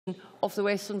of the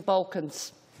Western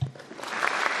Balkans.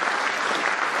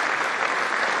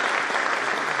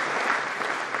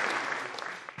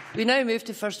 We now move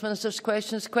to First Minister's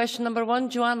questions. Question number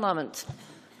 1, Johann Lamont.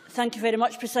 Thank you very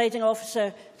much, Presiding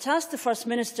Officer. To ask the First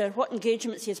Minister what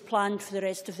engagements he has planned for the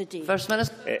rest of the day. First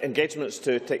Minister. Engagements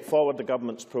to take forward the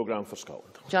Government's programme for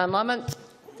Scotland. Johann Lamont.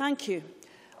 Thank you.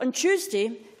 On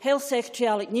Tuesday, Health Secretary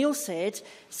Alex Neil said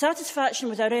satisfaction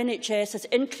with our NHS has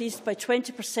increased by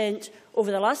 20%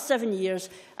 over the last 7 years,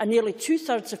 and nearly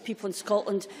two-thirds of people in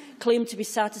Scotland claim to be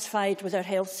satisfied with our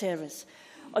health service.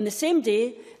 On the same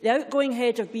day, the outgoing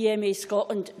head of BMA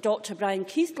Scotland, Dr Brian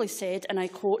Keithley, said, and I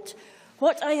quote,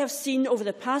 "What I have seen over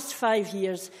the past 5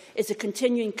 years is a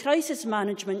continuing crisis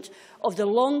management of the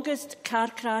longest car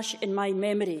crash in my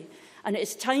memory, and it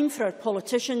is time for our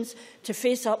politicians to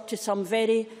face up to some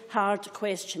very hard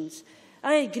questions."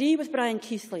 I agree with Brian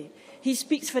Keithley. He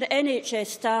speaks for NHS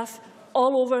staff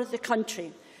all over the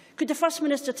country. Could the First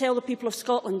Minister tell the people of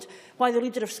Scotland why the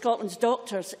Leader of Scotland's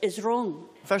doctors is wrong?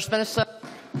 First Minister.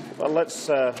 Well, let's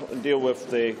deal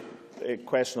with the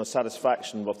question of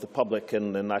satisfaction of the public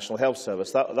in the National Health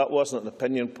Service. That wasn't an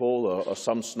opinion poll or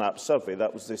some snap survey.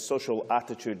 That was the Social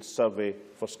Attitudes Survey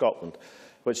for Scotland,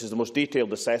 which is the most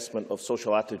detailed assessment of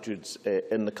social attitudes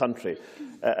in the country.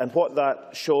 And what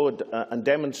that showed and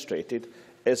demonstrated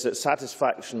is that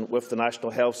satisfaction with the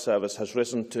National Health Service has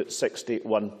risen to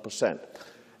 61%.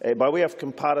 By way of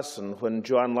comparison, when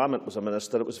Johann Lamont was a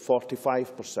minister, it was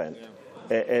 45%.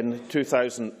 In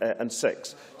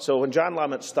 2006. So when Johann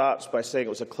Lamont starts by saying it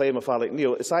was a claim of Alex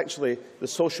Neil, it's actually the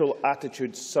Social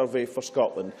Attitudes Survey for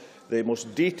Scotland, the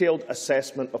most detailed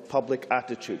assessment of public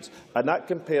attitudes. And that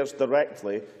compares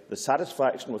directly the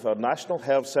satisfaction with our National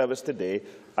Health Service today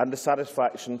and the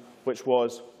satisfaction which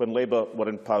was when Labour were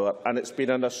in power. And it's been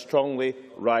in a strongly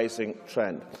rising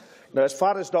trend. Now, as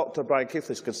far as Dr Brian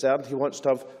Keithley is concerned, he wants to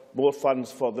have more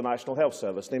funds for the National Health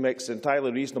Service. And he makes an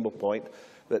entirely reasonable point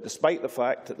that despite the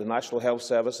fact that the National Health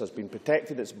Service has been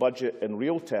protected its budget in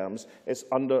real terms, it's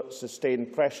under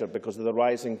sustained pressure because of the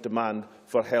rising demand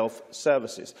for health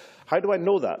services. How do I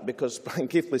know that? Because Brian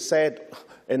Keithley said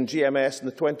in GMS on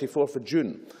the 24th of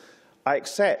June, "I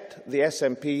accept the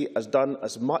SNP has done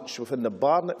as much within the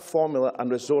Barnett formula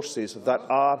and resources that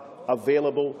are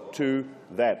available to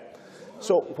them."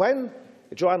 So when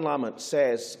Johann Lamont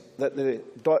says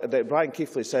that Brian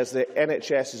Keithley says the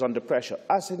NHS is under pressure,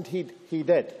 as indeed he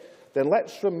did, then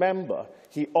let's remember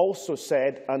he also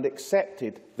said and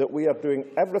accepted that we are doing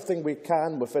everything we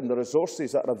can within the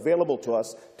resources that are available to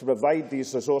us to provide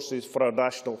these resources for our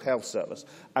National Health Service.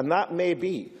 And that may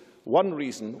be one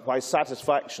reason why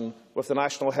satisfaction with the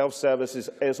National Health Service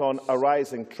is on a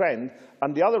rising trend.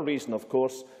 And the other reason, of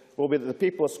course, will be that the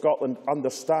people of Scotland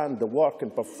understand the work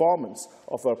and performance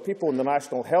of our people in the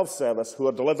National Health Service who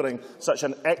are delivering such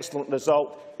an excellent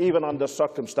result, even under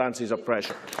circumstances of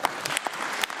pressure.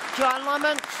 Johann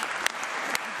Lamont.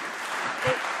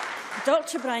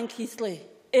 Dr Brian Keithley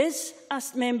is a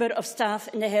member of staff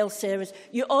in the Health Service.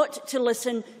 You ought to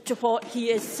listen to what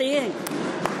he is saying.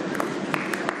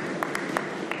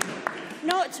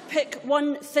 Not pick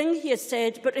one thing he has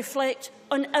said, but reflect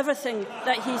on everything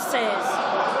that he says.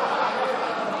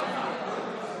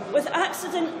 With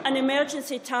accident and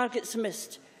emergency targets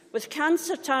missed, with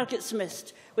cancer targets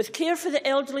missed, with care for the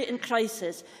elderly in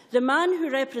crisis, the man who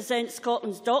represents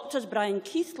Scotland's doctors, Brian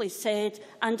Keithley, said,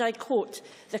 and I quote,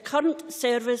 "The current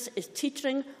service is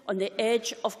teetering on the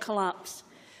edge of collapse."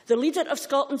 The Leader of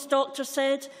Scotland's doctor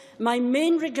said, "My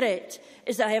main regret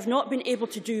is that I have not been able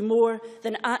to do more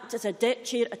than act as a deck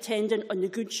chair attendant on the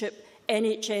good ship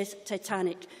NHS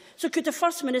Titanic." So could the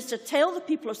First Minister tell the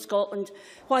people of Scotland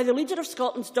why the Leader of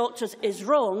Scotland's doctors is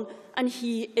wrong and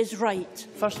he is right?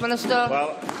 First Minister.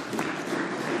 Well,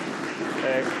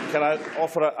 can I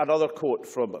offer another quote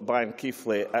from Brian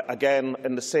Keithley, again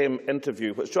in the same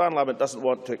interview, which Johann Lamont doesn't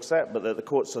want to accept, but the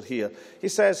quotes are here. He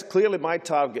says, "Clearly my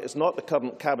target is not the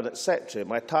current Cabinet Secretary.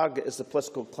 My target is the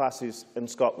political classes in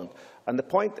Scotland." And the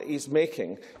point that he's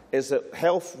making is that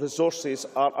health resources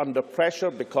are under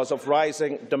pressure because of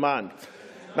rising demand.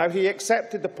 Now, he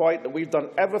accepted the point that we've done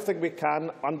everything we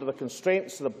can under the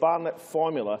constraints of the Barnett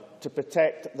formula to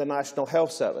protect the National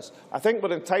Health Service. I think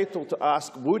we're entitled to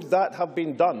ask, would that have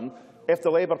been done if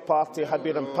the Labour Party had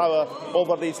been in power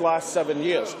over these last 7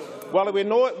 years? Well, we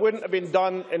know it wouldn't have been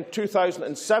done in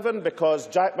 2007 because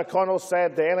Jack McConnell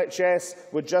said the NHS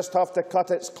would just have to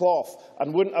cut its cloth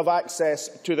and wouldn't have access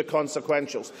to the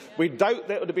consequentials. We doubt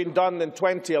that it would have been done in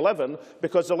 2011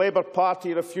 because the Labour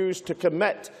Party refused to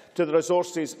commit to the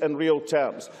resources in real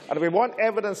terms. And if we want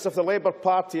evidence of the Labour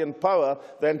Party in power,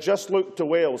 then just look to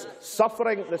Wales,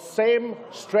 suffering the same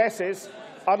stresses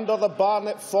under the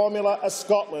Barnett formula as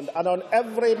Scotland, and on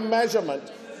every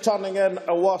measurement turning in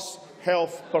a worse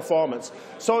health performance.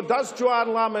 So does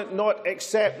Johann Lamont not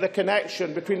accept the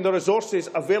connection between the resources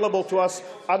available to us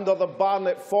under the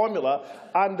Barnett formula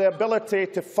and the ability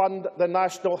to fund the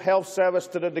National Health Service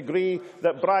to the degree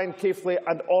that Brian Keighley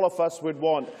and all of us would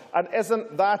want? And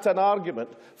isn't that an argument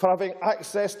for having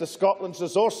access to Scotland's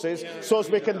resources so as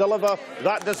we can deliver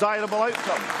that desirable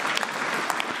outcome?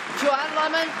 Johann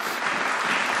Lamont.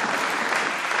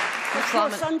 Of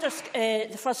course, under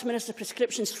the First Minister's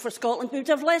prescriptions for Scotland, we would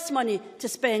have less money to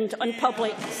spend on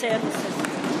public services.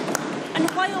 And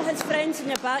while his friends in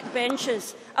the back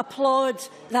benches applaud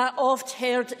that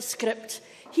oft-heard script,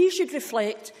 he should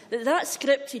reflect that that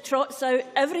script he trots out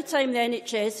every time the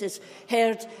NHS is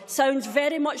heard sounds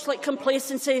very much like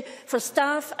complacency for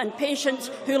staff and patients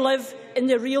who live in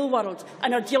the real world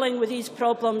and are dealing with these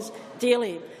problems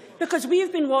daily. Because we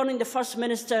have been warning the First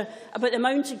Minister about the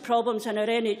mounting problems in our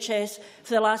NHS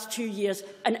for the last 2 years,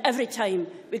 and every time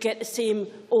we get the same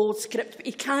old script. But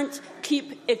he can't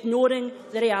keep ignoring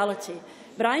the reality.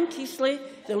 Brian Keighley,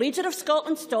 the leader of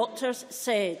Scotland's doctors,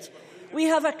 said, "We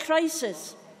have a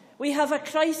crisis. We have a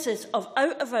crisis of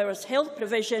out-of-hours health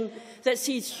provision that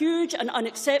sees huge and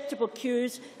unacceptable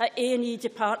queues at A&E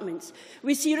departments.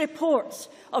 We see reports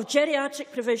of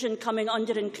geriatric provision coming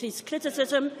under increased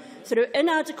criticism through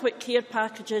inadequate care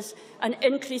packages and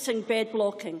increasing bed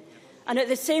blocking. And at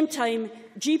the same time,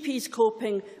 GPs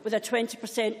coping with a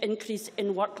 20% increase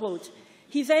in workload."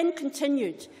 He then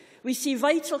continued, "We see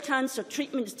vital cancer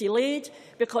treatments delayed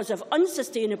because of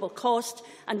unsustainable cost,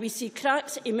 and we see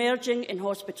cracks emerging in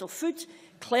hospital food,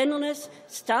 cleanliness,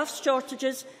 staff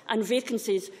shortages and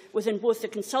vacancies within both the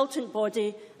consultant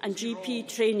body and GP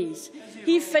trainees."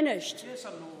 He finished.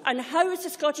 And how has the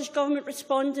Scottish Government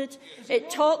responded?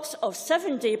 It talks of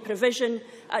 7-day provision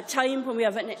at a time when we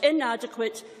have an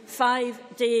inadequate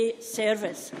 5-day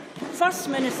service. First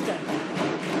Minister,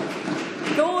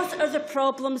 those are the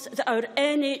problems that our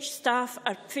NH staff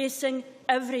are facing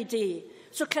every day.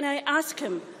 So can I ask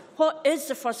him, what is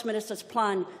the First Minister's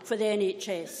plan for the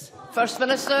NHS? First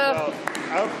Minister. Well,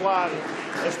 our plan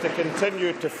is to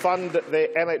continue to fund the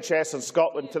NHS in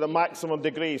Scotland to the maximum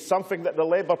degree, something that the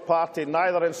Labour Party,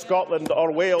 neither in Scotland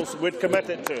or Wales, would commit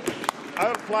it to.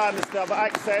 Our plan is to have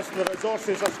access to the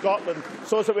resources of Scotland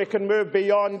so that we can move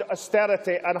beyond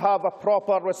austerity and have a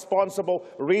proper, responsible,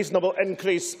 reasonable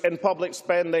increase in public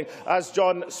spending, as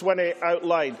John Swinney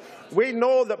outlined. We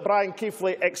know that Brian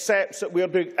Keighley accepts that we are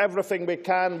doing everything we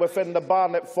can within the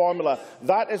Barnett formula.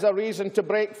 That is a reason to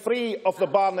break free of the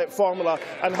Barnett formula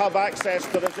and have access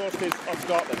to the resources of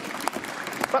Scotland.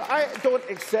 But I don't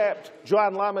accept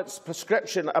Johann Lamont's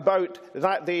prescription about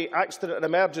the accident and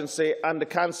emergency and the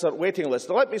cancer waiting list.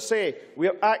 Now, let me say, we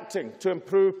are acting to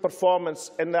improve performance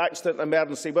in the accident and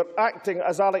emergency. We are acting,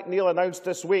 as Alex Neil announced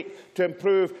this week, to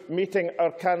improve meeting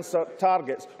our cancer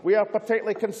targets. We are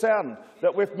particularly concerned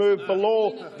that we have moved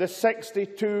below the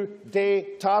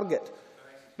 62-day target.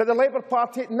 But the Labour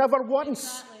Party never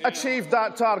once achieved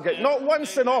that target. Not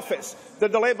once in office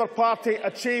did the Labour Party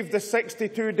achieve the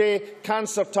 62-day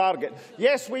cancer target.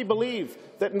 Yes, we believe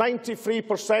that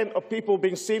 93% of people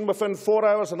being seen within 4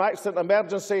 hours in accident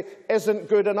emergency isn't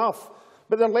good enough.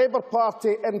 But the Labour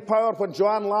Party in power when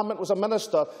Johann Lamont was a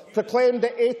minister proclaimed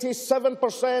that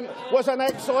 87% was an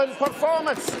excellent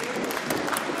performance.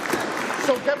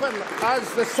 So given,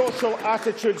 as the Social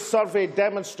Attitude Survey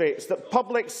demonstrates, that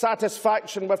public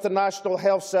satisfaction with the National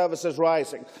Health Service is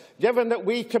rising, given that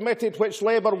we committed, which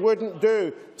Labour wouldn't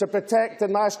do, to protect the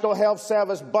National Health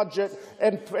Service budget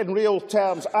in real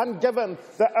terms, and given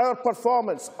that our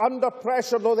performance, under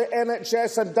pressure though the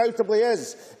NHS undoubtedly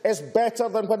is better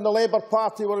than when the Labour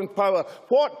Party were in power,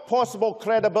 what possible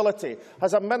credibility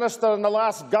has a minister in the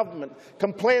last government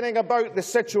complaining about the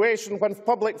situation when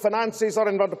public finances are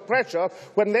under pressure,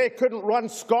 when they couldn't run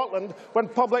Scotland when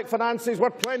public finances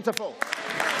were plentiful?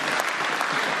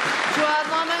 Johann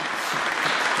Lamont.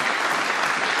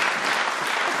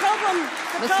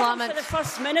 The problem for the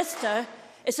First Minister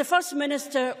is the First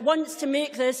Minister wants to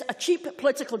make this a cheap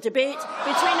political debate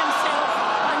between himself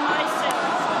and myself.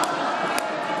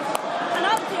 And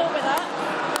I'll deal with that.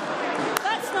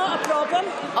 That's not a problem.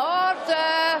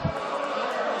 Order.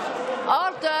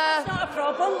 That's not a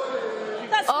problem.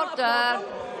 That's not a problem.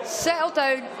 Settle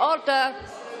down. Order.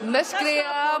 Miss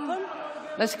Graeme.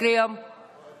 Miss Graeme.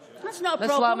 That's not a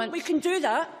problem. We can do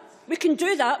that. We can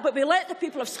do that, but we let the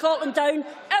people of Scotland down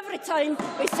every time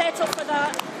we settle for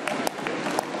that.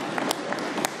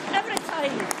 every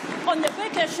time on the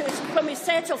big issues, when we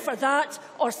settle for that,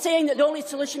 or saying that the only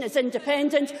solution is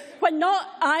independent, when not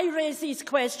I raise these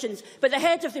questions, but the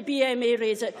head of the BMA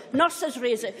raise it, nurses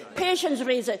raise it, patients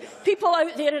raise it, people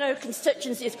out there in our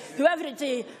constituencies who every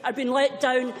day are being let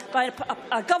down by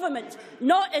a government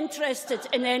not interested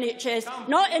in NHS,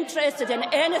 not interested in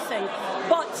anything,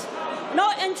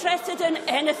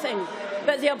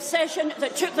 but the obsession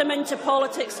that took them into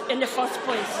politics in the first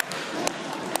place.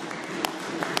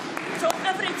 So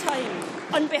every time,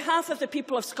 on behalf of the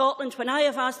people of Scotland, when I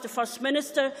have asked the First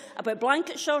Minister about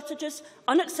blanket shortages,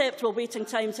 unacceptable waiting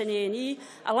times in A&E,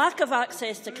 a lack of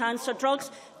access to cancer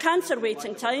drugs, cancer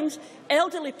waiting times,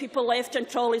 elderly people left in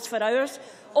trolleys for hours,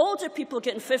 older people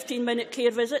getting 15-minute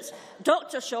care visits,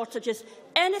 doctor shortages,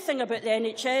 anything about the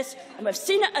NHS, and we've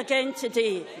seen it again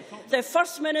today. The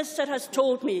First Minister has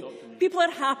told me people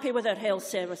are happy with our health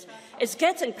service. It's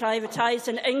getting privatised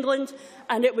in England,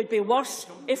 and it would be worse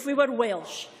if we were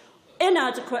Welsh.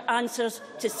 Inadequate answers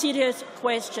to serious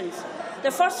questions.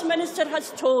 The First Minister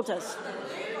has told us.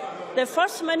 The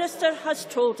First Minister has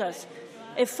told us.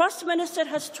 If First Minister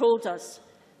has told us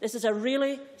this is a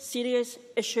really serious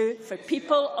issue for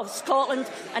people of Scotland,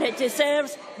 and it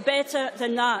deserves better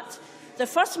than that. The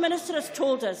First Minister has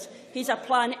told us he's a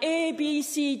plan A, B,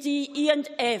 C, D, E and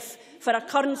F for a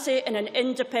currency in an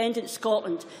independent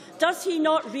Scotland. Does he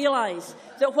not realise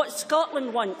that what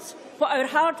Scotland wants, what our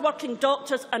hard-working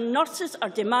doctors and nurses are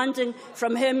demanding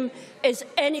from him, is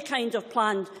any kind of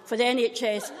plan for the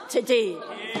NHS today?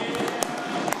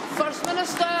 First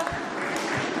Minister.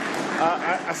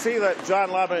 I see that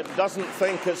Johann Lamont doesn't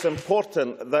think it's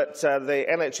important that the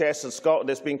NHS in Scotland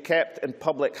is being kept in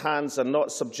public hands and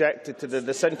not subjected to the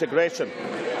disintegration.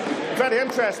 Very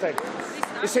interesting.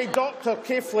 You see, Dr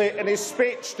Keighley, in his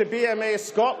speech to BMA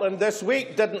Scotland this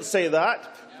week, didn't say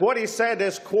that. What he said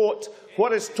is, quote,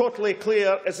 "What is totally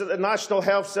clear is that the National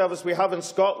Health Service we have in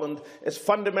Scotland is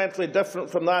fundamentally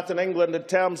different from that in England in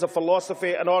terms of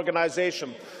philosophy and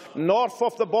organisation. North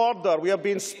of the border, we have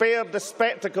been spared the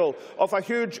spectacle of a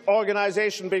huge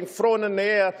organisation being thrown in the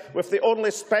air with the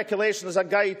only speculation as a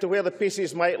guide to where the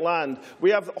pieces might land. We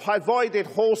have avoided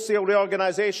wholesale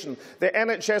reorganisation, the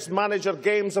NHS manager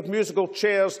games of musical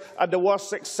chairs and the worst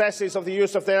successes of the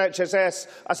use of the NHS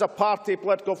as a party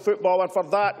political football, and for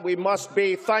that we must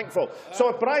be thankful." So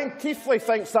if Brian Keighley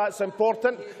thinks that's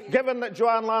important, given that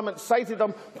Johann Lamont cited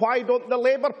him, why don't the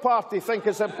Labour Party think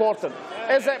it's important?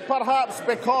 Is it perhaps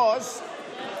because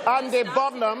Andy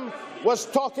Burnham was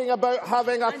talking about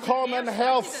having a common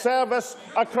health service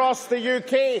across the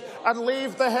UK and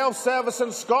leave the health service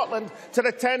in Scotland to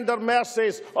the tender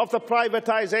mercies of the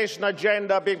privatisation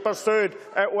agenda being pursued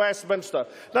at Westminster?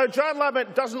 Now, Johann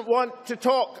Lamont doesn't want to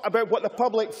talk about what the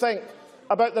public think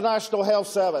about the National Health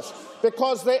Service,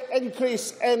 because the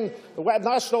increase in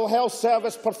National Health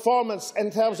Service performance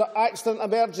in terms of accident,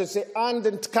 emergency and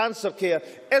in cancer care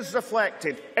is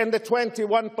reflected in the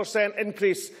 21%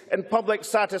 increase in public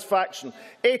satisfaction.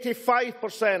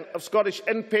 85% of Scottish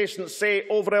inpatients say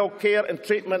overall care and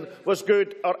treatment was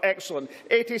good or excellent.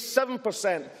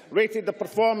 87% rated the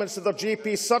performance of their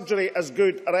GP surgery as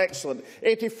good or excellent.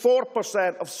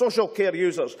 84% of social care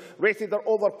users rated their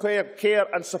overall care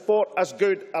and support as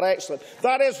good or excellent.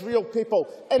 That is real people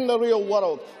in the real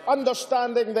world,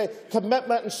 understanding the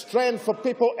commitment and strength for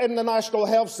people in the National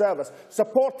Health Service,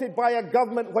 supported by a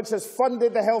government which has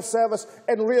funded the health service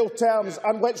in real terms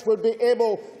and which will be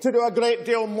able to do a great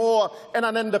deal more in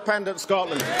an independent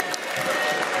Scotland.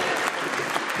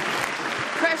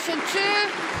 Question 2.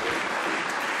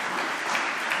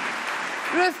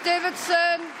 Ruth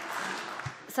Davidson.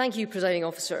 Thank you, Presiding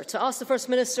Officer. To ask the First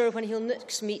Minister when he will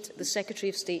next meet the Secretary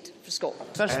of State for Scotland.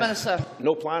 First Minister.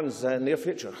 No plans near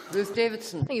future. Ruth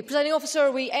Davidson. Thank you, Presiding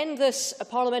Officer. We end this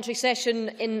parliamentary session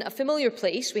in a familiar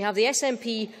place. We have the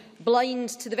SNP blind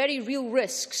to the very real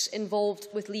risks involved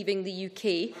with leaving the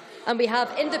UK, and we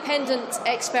have independent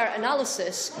expert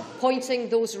analysis pointing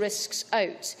those risks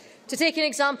out. To take an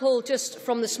example just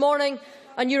from this morning,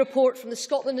 a new report from the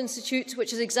Scotland Institute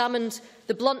which has examined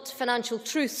the blunt financial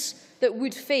truths that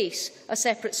would face a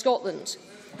separate Scotland.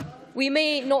 We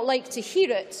may not like to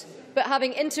hear it, but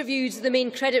having interviewed the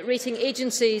main credit rating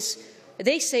agencies,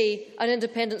 they say an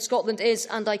independent Scotland is,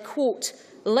 and I quote,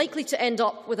 likely to end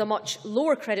up with a much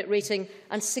lower credit rating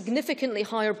and significantly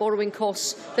higher borrowing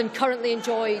costs than currently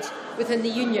enjoyed within the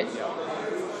Union.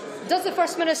 Does the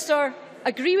First Minister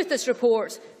agree with this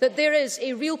report that there is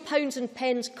a real pounds and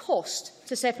pence cost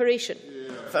to separation?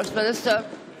 First Minister.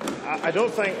 I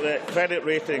don't think that credit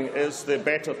rating is the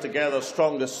better together,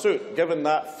 strongest suit, given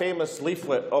that famous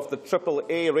leaflet of the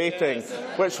AAA rating,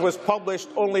 which was published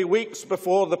only weeks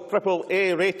before the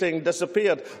AAA rating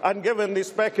disappeared, and given the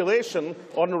speculation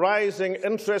on rising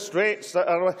interest rates that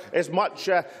are as much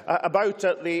about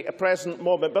at the present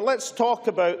moment. But let's talk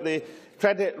about the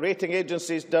credit rating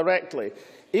agencies directly.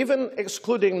 Even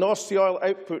excluding North Sea oil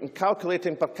output and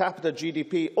calculating per capita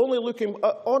GDP, only looking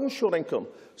at onshore income,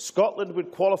 Scotland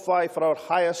would qualify for our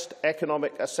highest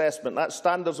economic assessment. That's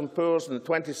Standards & Poor's on the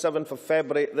 27th of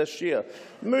February this year.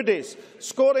 Moody's,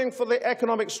 scoring for the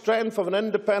economic strength of an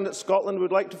independent Scotland,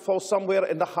 would like to fall somewhere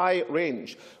in the high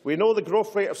range. We know the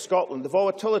growth rate of Scotland, the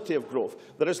volatility of growth.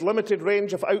 There is limited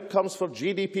range of outcomes for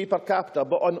GDP per capita,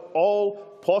 but on all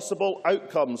possible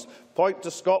outcomes point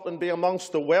to Scotland being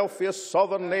amongst the wealthiest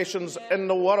sovereign nations in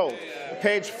the world.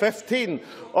 Page 15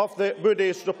 of the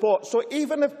Moody's report. So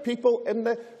even if people in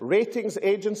the ratings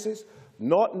agencies,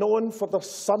 not known for their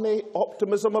sunny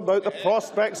optimism about the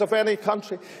prospects of any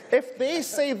country, if they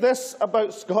say this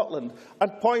about Scotland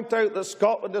and point out that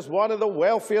Scotland is one of the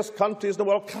wealthiest countries in the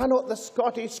world, cannot the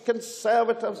Scottish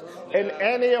Conservatives, in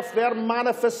any of their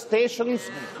manifestations,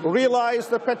 realise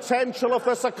the potential of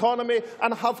this economy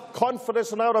and have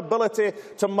confidence in our ability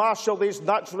to marshal these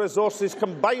natural resources,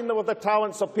 combine them with the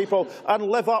talents of people, and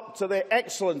live up to the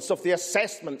excellence of the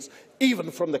assessments,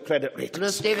 even from the credit ratings?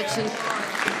 Ruth Davidson.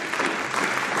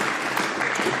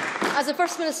 As the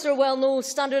First Minister well knows,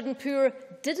 Standard & Poor's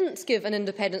didn't give an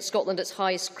independent Scotland its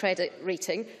highest credit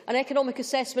rating. An economic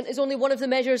assessment is only one of the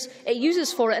measures it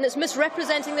uses for it, and it's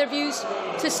misrepresenting their views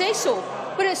to say so.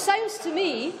 But it sounds to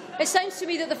me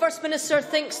that the First Minister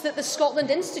thinks that the Scotland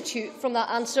Institute from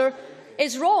that answer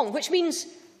is wrong, which means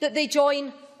that they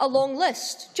join a long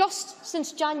list. Just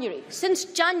since January,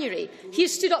 he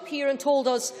has stood up here and told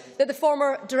us that the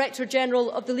former Director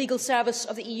General of the Legal Service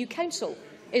of the EU Council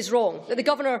is wrong, that the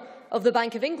Governor of the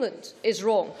Bank of England is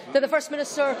wrong, that the First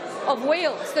Minister of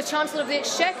Wales, the Chancellor of the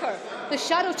Exchequer, the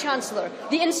Shadow Chancellor,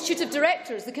 the Institute of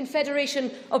Directors, the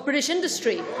Confederation of British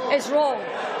Industry is wrong,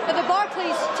 that the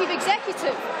Barclays Chief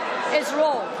Executive is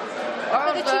wrong,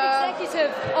 that the Chief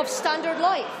Executive of Standard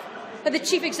Life, that the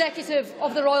Chief Executive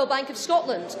of the Royal Bank of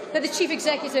Scotland, that the Chief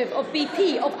Executive of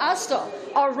BP, of Asda,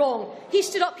 are wrong. He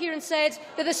stood up here and said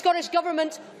that the Scottish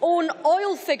Government own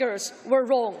oil figures were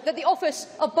wrong, that the Office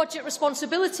of Budget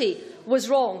Responsibility was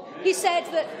wrong. He said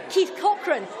that Keith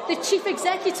Cochrane, the Chief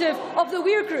Executive of the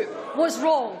Weir Group, was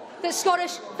wrong, that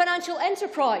Scottish Financial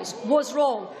Enterprise was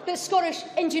wrong, that Scottish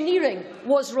Engineering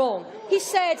was wrong. He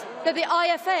said that the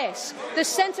IFS, the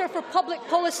Centre for Public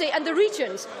Policy and the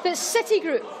Regions, that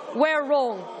Citigroup were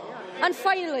wrong. And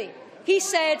finally, he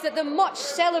said that the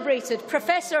much-celebrated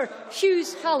Professor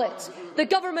Hughes Hallett, the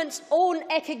government's own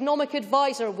economic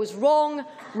adviser, was wrong,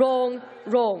 wrong,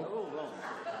 wrong.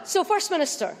 So, First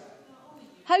Minister,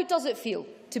 how does it feel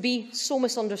to be so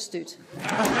misunderstood?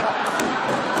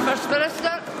 First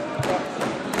Minister.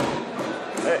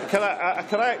 Can I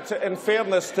correct, in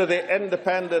fairness to the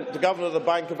independent Governor of the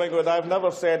Bank of England, I have never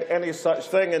said any such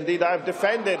thing. Indeed, I have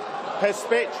defended his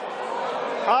speech,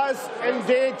 as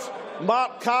indeed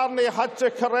Mark Carney had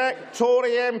to correct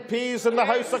Tory MPs in the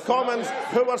House of Commons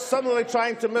who were similarly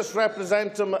trying to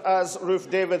misrepresent him, as Ruth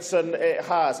Davidson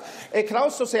has. Can I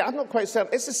also say, I'm not quite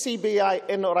certain, is the CBI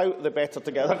in or out the Better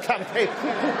Together campaign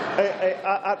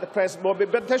at the present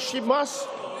moment? But does she must?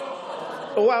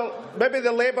 Well, maybe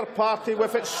the Labour Party,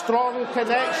 with its strong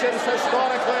connections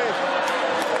historically.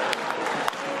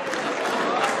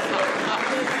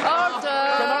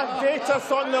 Can update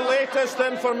us on the latest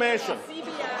information?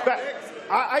 But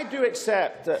I do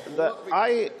accept that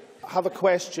I have a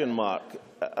question mark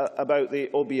about the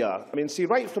OBR. I mean, see,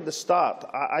 right from the start,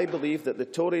 I believe that the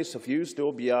Tories have used the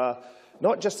OBR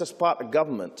not just as part of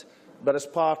government, but as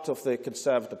part of the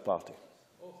Conservative Party.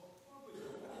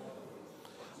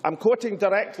 I'm quoting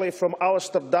directly from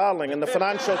Alistair Darling in the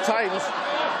Financial Times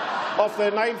of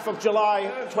the 9th of July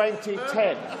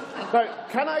 2010. Now,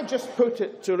 can I just put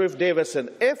it to Ruth Davidson,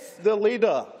 if the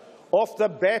leader of the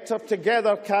Better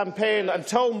Together campaign,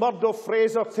 until Murdo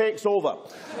Fraser takes over,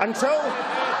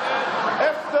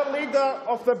 if the leader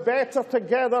of the Better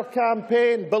Together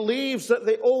campaign believes that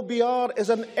the OBR is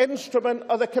an instrument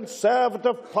of the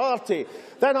Conservative Party,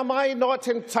 then am I not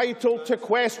entitled to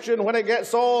question when it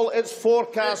gets all its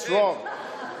forecasts wrong?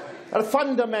 And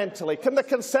fundamentally, can the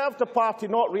Conservative Party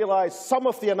not realise some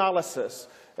of the analysis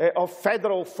of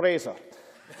Federal Fraser?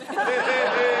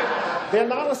 The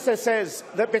analysis is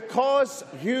that because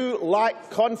you lack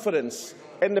confidence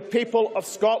in the people of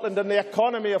Scotland and the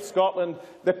economy of Scotland,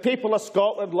 the people of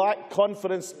Scotland lack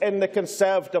confidence in the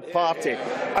Conservative Party.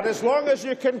 And as long as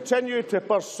you continue to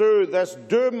pursue this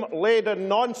doom-laden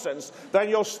nonsense, then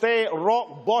you'll stay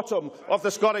rock bottom of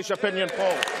the Scottish opinion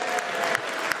poll.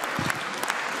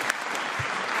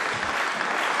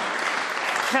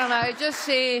 Can I just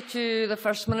say to the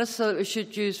First Minister that we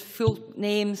should use full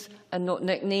names and not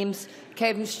nicknames?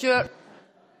 Kevin Stewart.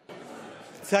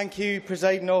 Thank you,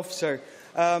 Presiding Officer.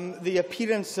 The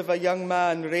appearance of a young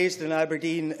man raised in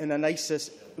Aberdeen in an ISIS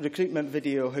recruitment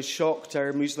video has shocked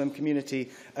our Muslim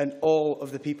community and all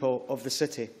of the people of the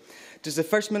city. Does the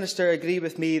First Minister agree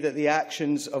with me that the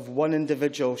actions of one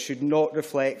individual should not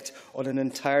reflect on an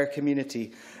entire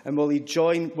community? And will he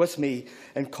join with me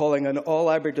in calling on all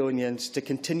Aberdonians to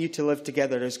continue to live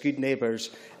together as good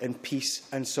neighbours in peace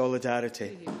and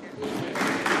solidarity?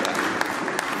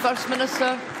 First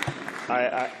Minister.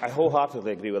 I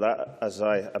wholeheartedly agree with that, as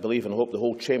I believe and hope the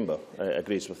whole Chamber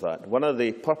agrees with that. One of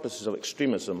the purposes of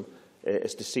extremism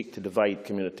is to seek to divide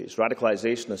communities.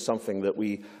 Radicalisation is something that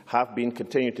we have been,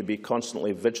 continue to be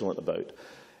constantly vigilant about.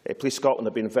 Police Scotland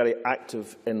have been very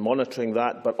active in monitoring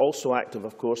that, but also active,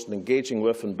 of course, in engaging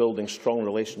with and building strong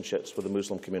relationships with the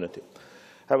Muslim community.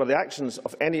 However, the actions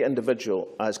of any individual,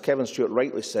 as Kevin Stewart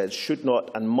rightly said, should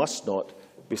not and must not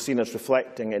be seen as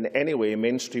reflecting in any way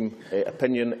mainstream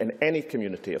opinion in any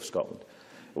community of Scotland.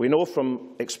 We know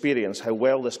from experience how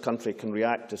well this country can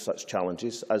react to such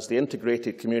challenges, as the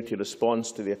integrated community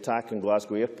response to the attack on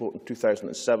Glasgow Airport in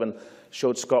 2007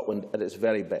 showed Scotland at its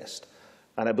very best.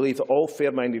 And I believe that all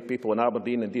fair-minded people in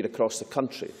Aberdeen, indeed across the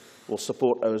country, will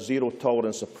support our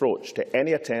zero-tolerance approach to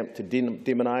any attempt to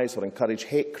demonise or encourage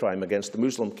hate crime against the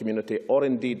Muslim community or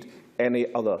indeed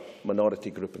any other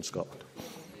minority group in Scotland.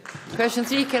 Question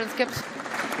 3, Kenneth Gibson.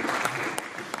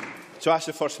 To ask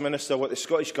the First Minister what the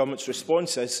Scottish Government's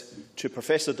response is to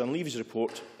Professor Dunleavy's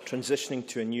report, transitioning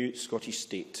to a new Scottish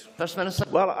state. First Minister.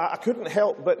 Well, I couldn't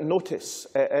help but notice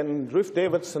in Ruth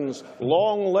Davidson's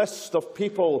long list of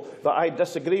people that I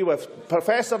disagree with,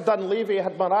 Professor Dunleavy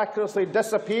had miraculously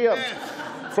disappeared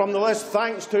from the list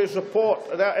thanks to his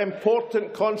report, that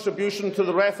important contribution to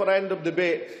the referendum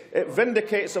debate. It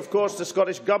vindicates, of course, the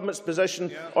Scottish Government's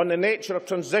position on the nature of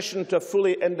transition to a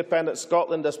fully independent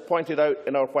Scotland, as pointed out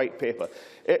in our White Paper.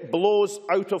 It blows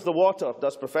out of the water,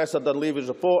 does Professor Dunleavy's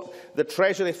report, the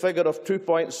Treasury figure of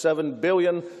 £2.7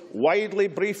 billion, widely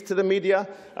briefed to the media,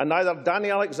 and neither Danny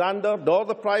Alexander, nor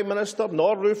the Prime Minister,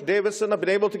 nor Ruth Davidson have been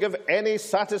able to give any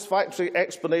satisfactory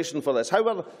explanation for this.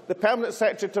 However, the Permanent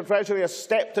Secretary to the Treasury has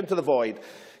stepped into the void.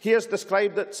 He has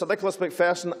described it, Sir Nicholas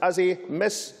Macpherson, as a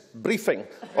misbriefing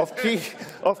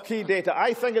of key data.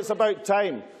 I think it's about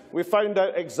time we found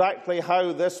out exactly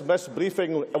how this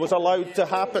misbriefing was allowed to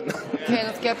happen.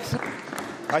 Kenneth Gibson.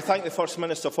 I thank the First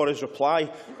Minister for his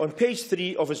reply. On page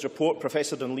 3 of his report,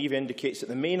 Professor Dunleavy indicates that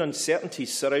the main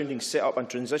uncertainties surrounding set-up and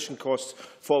transition costs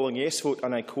following yes vote,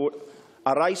 and I quote,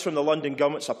 arise from the London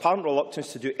Government's apparent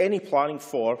reluctance to do any planning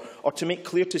for or to make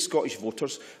clear to Scottish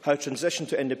voters how transition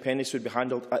to independence would be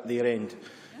handled at their end.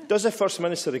 Does the First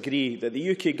Minister agree that the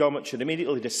UK Government should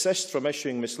immediately desist from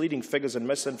issuing misleading figures and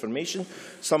misinformation,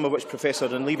 some of which Professor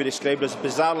Dunleavy described as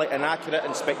bizarrely inaccurate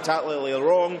and spectacularly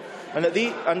wrong, and that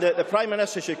the Prime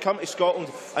Minister should come to Scotland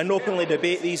and openly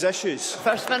debate these issues?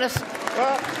 First Minister.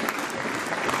 Well,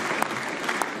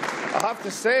 I have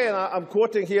to say, and I'm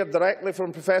quoting here directly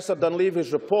from Professor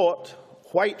Dunleavy's report,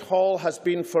 Whitehall has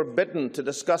been forbidden to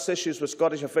discuss issues with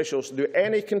Scottish officials to do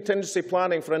any contingency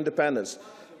planning for independence,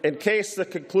 in case the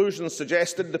conclusions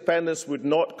suggested independence would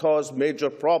not cause major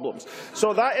problems.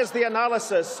 So that is the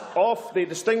analysis of the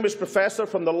distinguished professor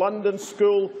from the London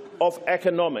School of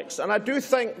Economics. And I do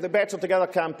think the Better Together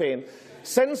campaign,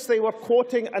 since they were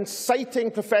quoting and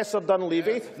citing Professor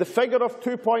Dunleavy, the figure of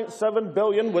 £2.7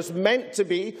 billion was meant to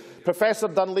be Professor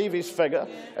Dunleavy's figure.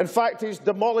 In fact, he's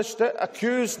demolished it,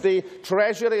 accused the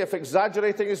Treasury of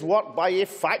exaggerating his work by a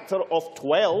factor of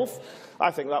 12. I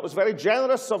think that was very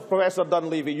generous of Professor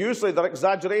Dunleavy. Usually their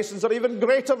exaggerations are even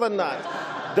greater than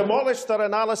that. Demolished their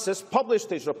analysis,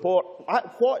 published his report.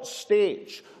 At what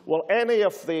stage will any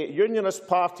of the Unionist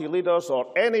Party leaders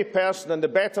or any person in the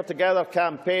Better Together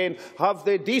campaign have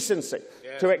the decency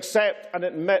to accept and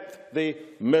admit the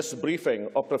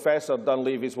misbriefing of Professor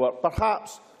Dunleavy's work?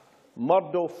 Perhaps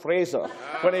Murdo Fraser,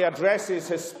 when he addresses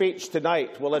his speech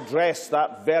tonight, will address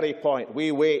that very point.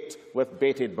 We wait with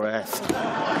bated breath.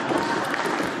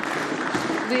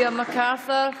 Liam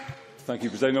MacArthur. Thank you,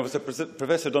 President Officer.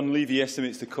 Professor Dunleavy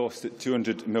estimates the cost at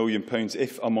 £200 million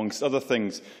if, amongst other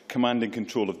things, command and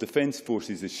control of defence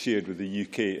forces is shared with the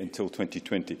UK until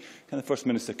 2020. Can the First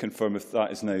Minister confirm if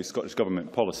that is now Scottish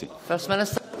Government policy? First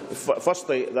Minister.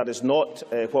 Firstly, that is not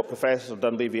what Professor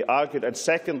Dunleavy argued, and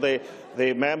secondly,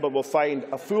 the member will find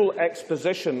a full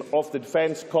exposition of the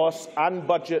defence costs and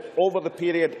budget over the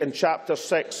period in Chapter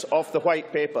 6 of the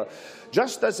White Paper.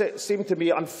 Just as it seemed to be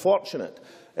unfortunate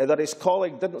that his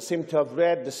colleague didn't seem to have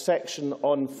read the section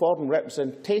on foreign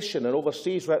representation and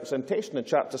overseas representation in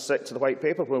Chapter 6 of the White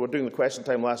Paper when we were doing the question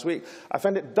time last week, I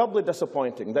find it doubly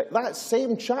disappointing that that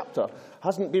same chapter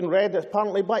hasn't been read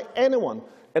apparently by anyone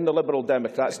in the Liberal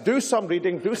Democrats. Do some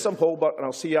reading, do some homework, and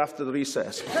I'll see you after the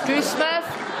recess. Drew Smith.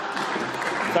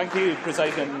 Thank you,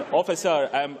 Presiding Officer.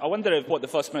 I wonder what the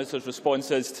First Minister's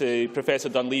response is to Professor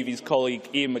Dunleavy's colleague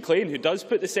Ian McLean, who does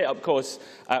put the set-up costs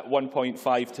at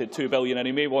 £1.5 to £2 billion, and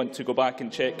he may want to go back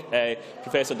and check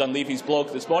Professor Dunleavy's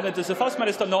blog this morning. Does the First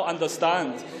Minister not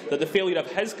understand that the failure of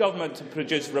his government to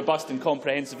produce robust and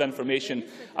comprehensive information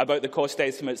about the cost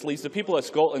estimates leaves the people of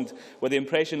Scotland with the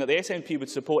impression that the SNP would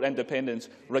support independence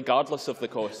regardless of the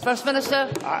cost? First Minister.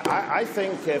 I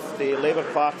think if the Labour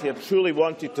Party had truly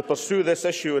wanted to pursue this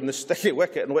issue in the sticky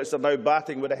wicket in which they're now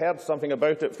batting, would have heard something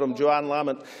about it from Johann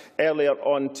Lamont earlier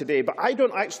on today. But I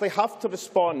don't actually have to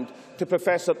respond to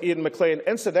Professor Ian McLean.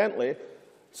 Incidentally,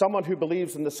 someone who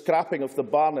believes in the scrapping of the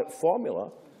Barnett formula,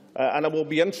 and I will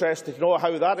be interested to know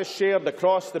how that is shared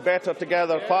across the Better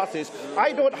Together parties.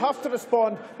 I don't have to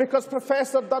respond because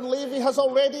Professor Dunleavy has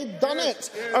already done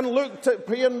it and looked at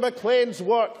Ian McLean's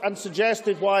work and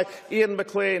suggested why Ian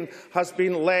McLean has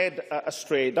been led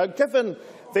astray. Now, given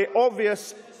the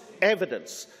obvious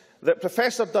evidence that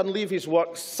Professor Dunleavy's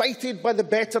work, cited by the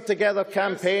Better Together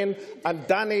campaign and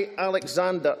Danny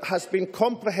Alexander, has been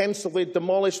comprehensively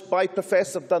demolished by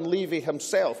Professor Dunleavy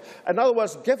himself. In other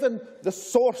words, given the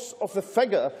source of the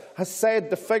figure has said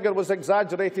the figure was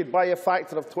exaggerated by a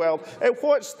factor of 12, at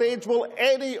what stage will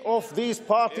any of these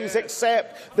parties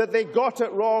accept that they got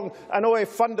it wrong and owe a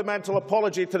fundamental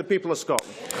apology to the people of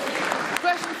Scotland?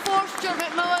 Question 4, Stuart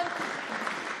McMillan.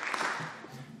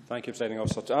 Thank you, Presiding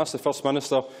Officer. To ask the First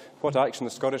Minister what action the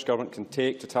Scottish Government can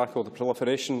take to tackle the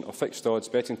proliferation of fixed odds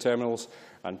betting terminals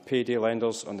and payday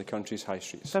lenders on the country's high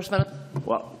streets. First Minister.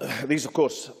 Well, these, of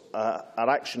course,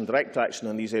 direct action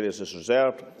in these areas is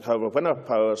reserved. However, within our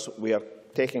powers, we are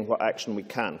taking what action we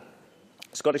can.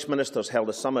 Scottish ministers held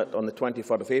a summit on the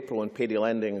 23rd of April on payday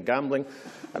lending and gambling,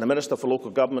 and the Minister for Local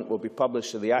Government will be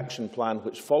publishing the action plan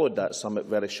which followed that summit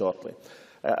very shortly.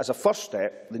 As a first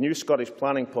step, the new Scottish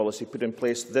planning policy put in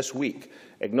place this week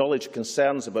acknowledged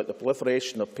concerns about the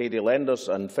proliferation of payday lenders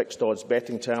and fixed odds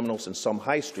betting terminals in some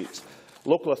high streets.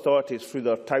 Local authorities, through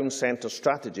their town centre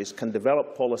strategies, can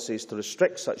develop policies to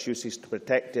restrict such uses to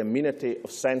protect the amenity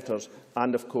of centres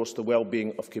and, of course, the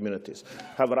well-being of communities.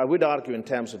 However, I would argue in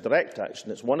terms of direct action,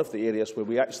 it's one of the areas where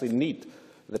we actually need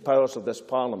the powers of this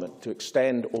Parliament to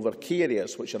extend over key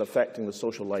areas which are affecting the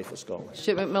social life of Scotland.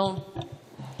 Stuart McMillan.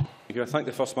 I thank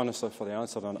the First Minister for the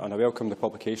answer, and I welcome the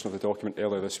publication of the document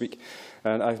earlier this week.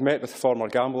 And I've met with former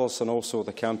gamblers and also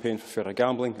the Campaign for Fairer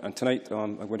Gambling, and tonight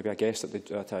I'm going to be a guest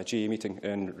at a GA meeting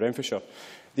in Renfrewshire.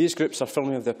 These groups are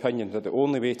firmly of the opinion that the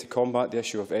only way to combat the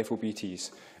issue of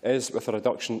FOBTs is with a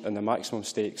reduction in the maximum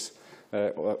stakes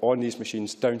on these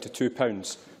machines down to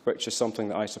 £2, which is something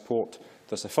that I support.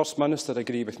 Does the First Minister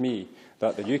agree with me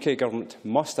that the UK Government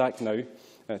must act now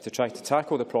to try to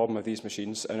tackle the problem of these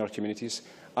machines in our communities,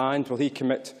 and will he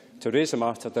commit to raise the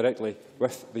matter directly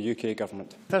with the UK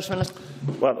Government? First Minister.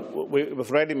 Well,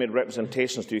 we've already made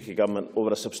representations to the UK Government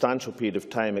over a substantial period of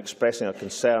time expressing our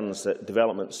concerns that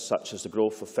developments such as the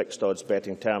growth of fixed odds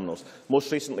betting terminals.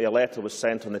 Most recently, a letter was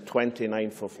sent on the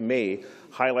 29th of May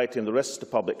highlighting the risks to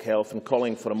public health and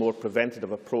calling for a more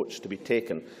preventative approach to be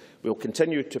taken. We will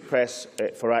continue to press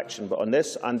for action, but on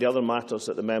this and the other matters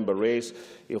that the member raised,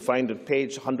 you will find on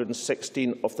page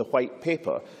 116 of the White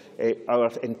Paper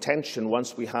our intention,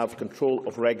 once we have control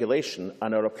of regulation,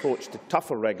 and our approach to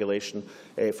tougher regulation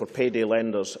for payday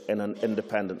lenders in an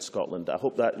independent Scotland. I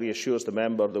hope that reassures the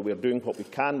member that we are doing what we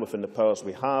can within the powers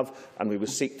we have, and we will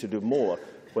seek to do more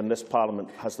when this Parliament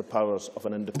has the powers of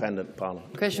an independent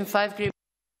Parliament. Question 5, Graeme.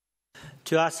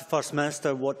 To ask the First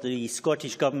Minister what the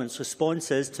Scottish Government's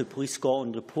response is to Police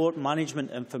Scotland report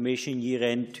management information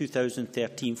year-end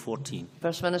 2013-14.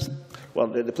 First Minister. Well,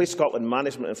 the Police Scotland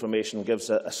management information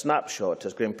gives a snapshot,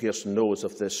 as Graeme Pearson knows,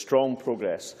 of the strong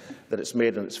progress that it's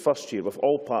made in its first year, with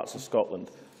all parts of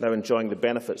Scotland now enjoying the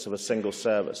benefits of a single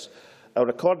service. Our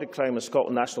recorded crime in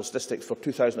Scotland National Statistics for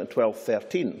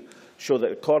 2012-13 show that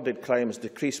recorded crime has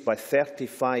decreased by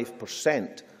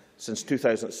 35% since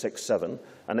 2006-07,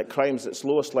 and at crimes at its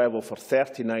lowest level for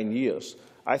 39 years,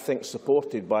 I think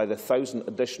supported by the 1,000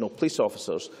 additional police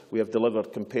officers we have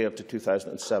delivered compared to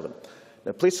 2007.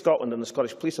 Now, Police Scotland and the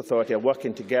Scottish Police Authority are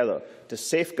working together to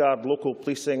safeguard local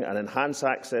policing and enhance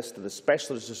access to the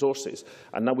specialist resources,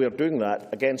 and now we are doing that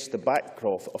against the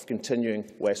backdrop of continuing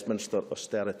Westminster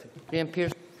austerity. Graeme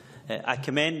Pearson. I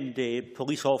commend the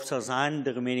police officers and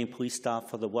the remaining police staff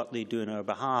for the work they do on our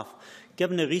behalf.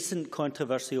 Given the recent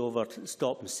controversy over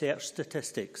stop and search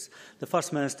statistics, the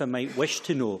First Minister might wish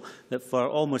to know that for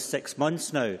almost 6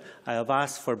 months now, I have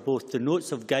asked for both the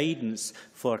notes of guidance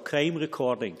for crime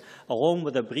recording, along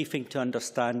with a briefing to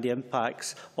understand the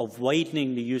impacts of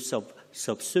widening the use of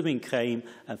subsuming crime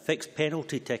and fixed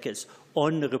penalty tickets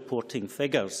on the reporting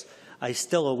figures. I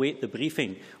still await the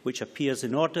briefing, which appears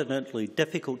inordinately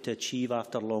difficult to achieve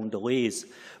after long delays.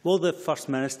 Will the First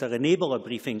Minister enable a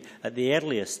briefing at the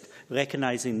earliest,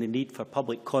 recognising the need for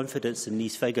public confidence in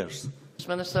these figures?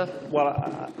 Minister. Well,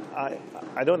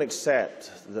 I don't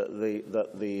accept that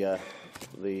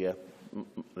the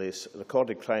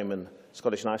recorded crime in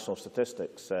Scottish National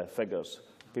Statistics figures,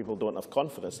 people don't have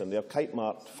confidence in. They are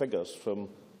kite-marked figures from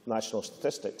national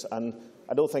statistics, and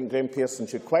I don't think Graeme Pearson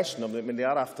should question them. I mean, they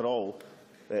are, after all,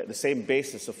 the same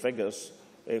basis of figures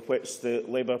which the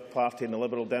Labour Party and the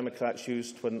Liberal Democrats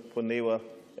used when they were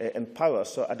in power.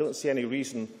 So I don't see any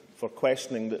reason for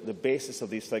questioning the basis of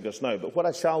these figures now. But what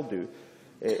I shall do,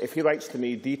 if he writes to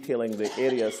me detailing the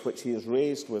areas which he has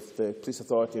raised with the Police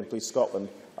Authority and Police Scotland,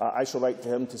 I shall write to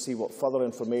him to see what further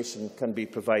information can be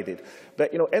provided.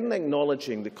 But, in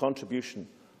acknowledging the contribution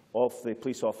of the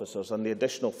police officers and the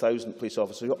additional 1,000 police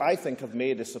officers, who I think have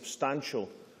made a substantial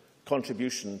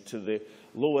contribution to the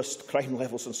lowest crime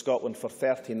levels in Scotland for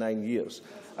 39 years.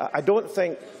 I don't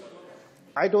think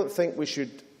we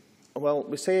should, well,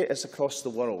 we say it's across the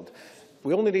world.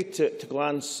 We only need to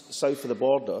glance south of the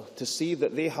border to see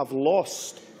that they have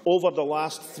lost over the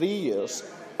last 3 years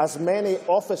as many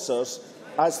officers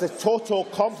as the total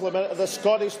complement of the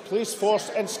Scottish police force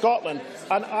in Scotland.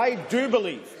 And I do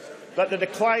believe that the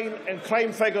decline in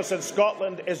crime figures in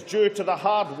Scotland is due to the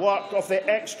hard work of the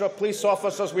extra police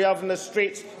officers we have in the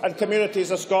streets and communities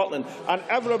of Scotland. And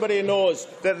everybody knows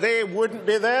that they wouldn't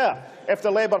be there if the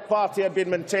Labour Party had been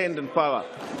maintained in power.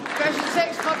 Question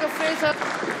 6, Murdo Fraser.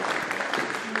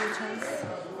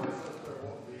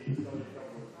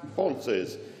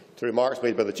 Responses to remarks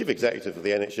made by the Chief Executive of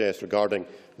the NHS regarding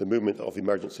the movement of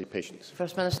emergency patients.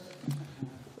 First Minister.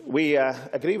 We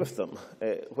agree with them,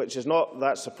 which is not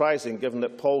that surprising, given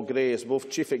that Paul Gray is both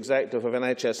Chief Executive of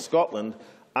NHS Scotland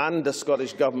and the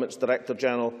Scottish Government's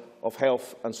Director-General of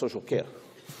Health and Social Care.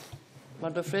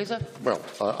 Murdo Fraser. Well,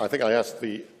 I think I asked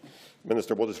the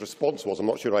Minister what his response was. I'm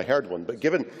not sure I heard one. But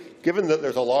given that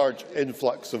there's a large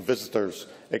influx of visitors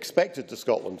expected to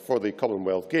Scotland for the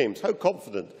Commonwealth Games, how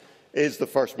confident is the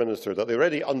First Minister that the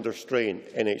already under-strain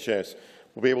NHS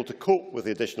will be able to cope with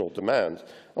the additional demand,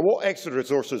 and what extra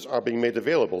resources are being made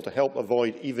available to help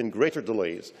avoid even greater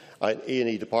delays at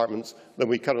A&E departments than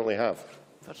we currently have?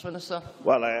 First Minister.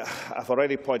 Well, I've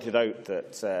already pointed out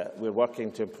that we're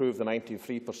working to improve the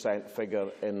 93% figure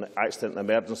in accident and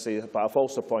emergency, but I've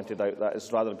also pointed out that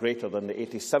it's rather greater than the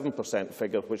 87%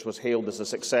 figure which was hailed as a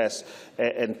success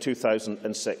in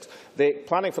 2006. The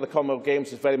planning for the Commonwealth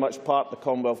Games is very much part of the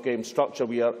Commonwealth Games structure.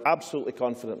 We are absolutely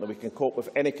confident that we can cope with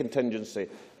any contingency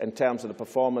in terms of the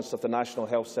performance of the National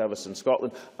Health Service in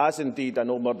Scotland, as indeed I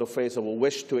know Murdo Fraser will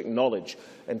wish to acknowledge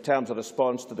in terms of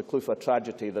response to the Clúfa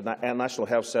tragedy. The National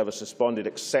Health Service responded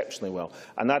exceptionally well,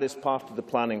 and that is part of the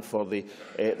planning for the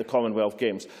Commonwealth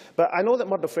Games. But I know that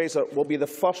Murdo Fraser will be the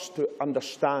first to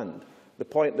understand the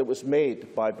point that was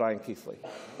made by Brian Keighley,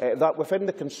 that within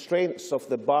the constraints of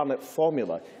the Barnett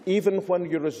formula, even when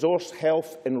you resource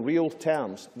health in real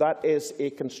terms, that is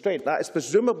a constraint. That is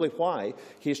presumably why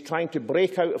he is trying to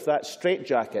break out of that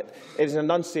straitjacket in his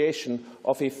enunciation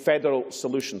of a federal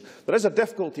solution. There is a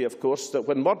difficulty, of course, that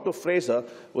when Murdo Fraser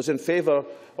was in favour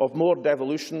of more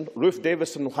devolution, Ruth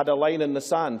Davidson had a line in the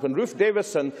sand. When Ruth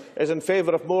Davidson is in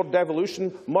favour of more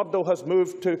devolution, Murdo has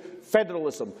moved to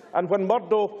federalism. And when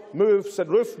Murdo moves and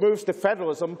Ruth moves to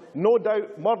federalism, no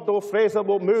doubt Murdo Fraser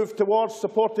will move towards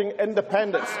supporting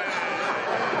independence.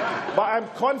 But I'm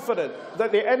confident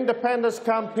that the independence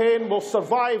campaign will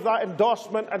survive that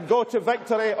endorsement and go to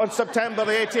victory on September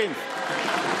the 18th.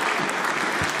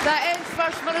 That ends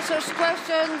First Minister's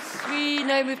questions. We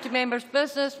now move to members'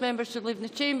 business. Members who leave the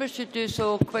chamber should do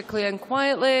so quickly and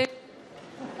quietly.